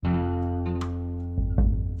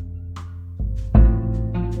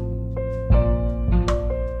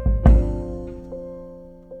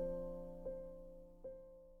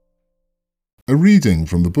A reading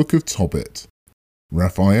from the book of Tobit.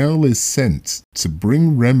 Raphael is sent to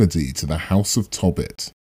bring remedy to the house of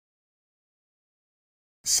Tobit.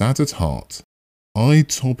 Sad at heart, I,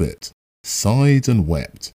 Tobit, sighed and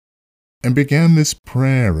wept, and began this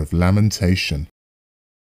prayer of lamentation.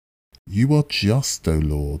 You are just, O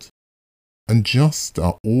Lord, and just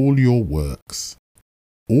are all your works.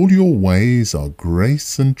 All your ways are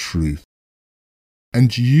grace and truth,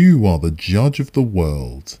 and you are the judge of the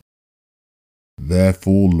world.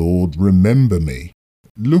 Therefore, Lord, remember me,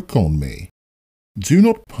 look on me. Do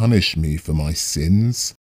not punish me for my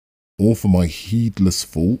sins, or for my heedless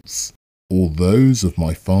faults, or those of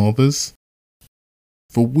my fathers.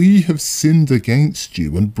 For we have sinned against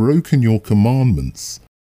you and broken your commandments,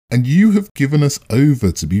 and you have given us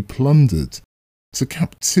over to be plundered, to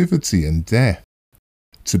captivity and death,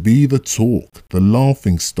 to be the talk, the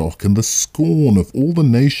laughingstock, and the scorn of all the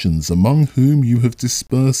nations among whom you have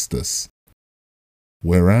dispersed us.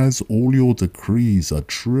 Whereas all your decrees are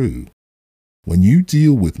true, when you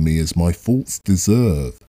deal with me as my faults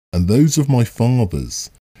deserve, and those of my fathers,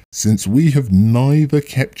 since we have neither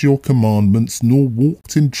kept your commandments nor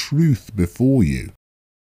walked in truth before you.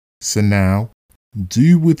 So now,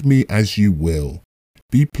 do with me as you will.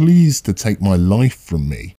 Be pleased to take my life from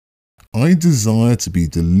me. I desire to be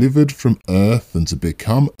delivered from earth and to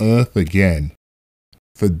become earth again.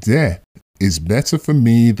 For death is better for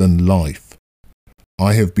me than life.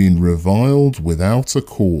 I have been reviled without a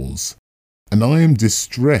cause, and I am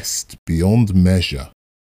distressed beyond measure.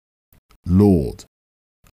 Lord,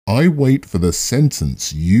 I wait for the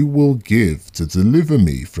sentence you will give to deliver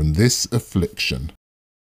me from this affliction.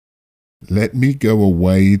 Let me go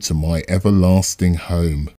away to my everlasting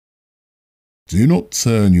home. Do not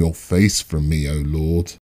turn your face from me, O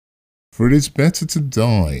Lord, for it is better to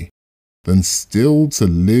die than still to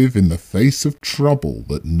live in the face of trouble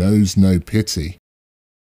that knows no pity.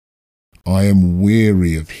 I am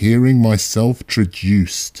weary of hearing myself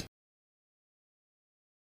traduced.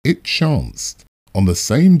 It chanced on the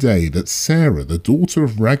same day that Sarah, the daughter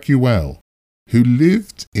of Raguel, who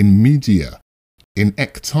lived in Media, in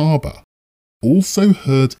Ectaba, also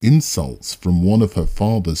heard insults from one of her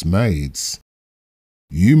father's maids.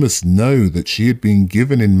 You must know that she had been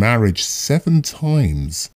given in marriage 7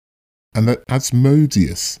 times, and that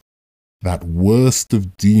Asmodeus, that worst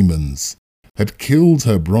of demons, had killed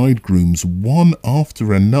her bridegrooms one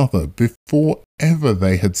after another before ever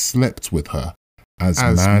they had slept with her, as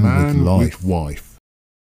man with wife.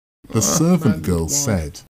 The servant girl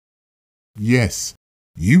said, Yes,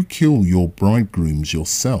 you kill your bridegrooms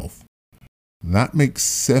yourself. That makes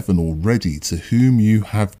 7 already to whom you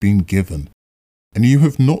have been given, and you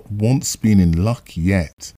have not once been in luck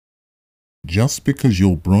yet. Just because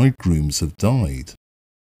your bridegrooms have died,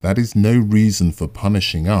 that is no reason for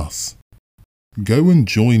punishing us. Go and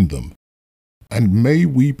join them, and may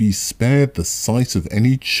we be spared the sight of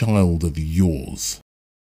any child of yours.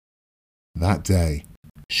 That day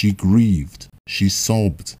she grieved, she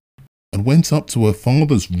sobbed, and went up to her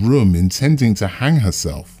father's room intending to hang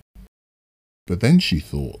herself. But then she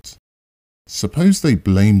thought, suppose they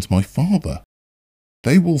blamed my father.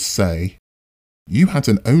 They will say, you had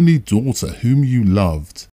an only daughter whom you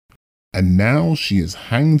loved, and now she has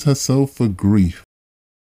hanged herself for grief.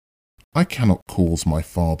 I cannot cause my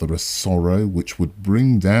father a sorrow which would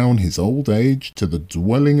bring down his old age to the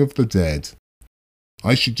dwelling of the dead.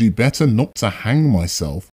 I should do better not to hang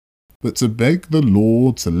myself, but to beg the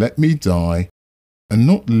Lord to let me die, and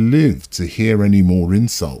not live to hear any more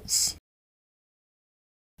insults.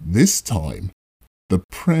 This time, the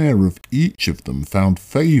prayer of each of them found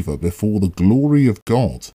favour before the glory of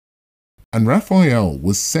God, and Raphael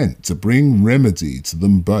was sent to bring remedy to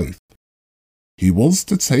them both. He was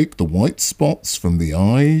to take the white spots from the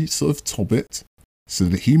eyes of Tobit, so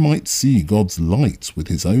that he might see God's light with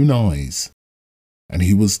his own eyes. And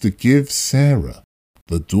he was to give Sarah,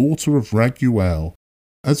 the daughter of Raguel,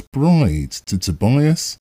 as bride to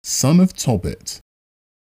Tobias, son of Tobit,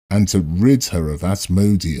 and to rid her of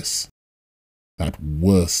Asmodeus, that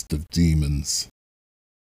worst of demons.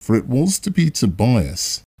 For it was to be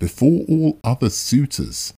Tobias, before all other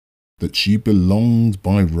suitors, that she belonged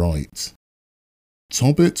by right.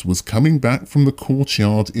 Tobit was coming back from the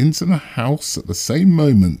courtyard into the house at the same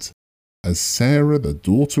moment as Sarah, the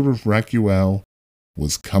daughter of Raguel,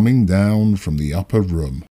 was coming down from the upper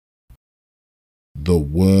room. The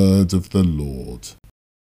word of the Lord.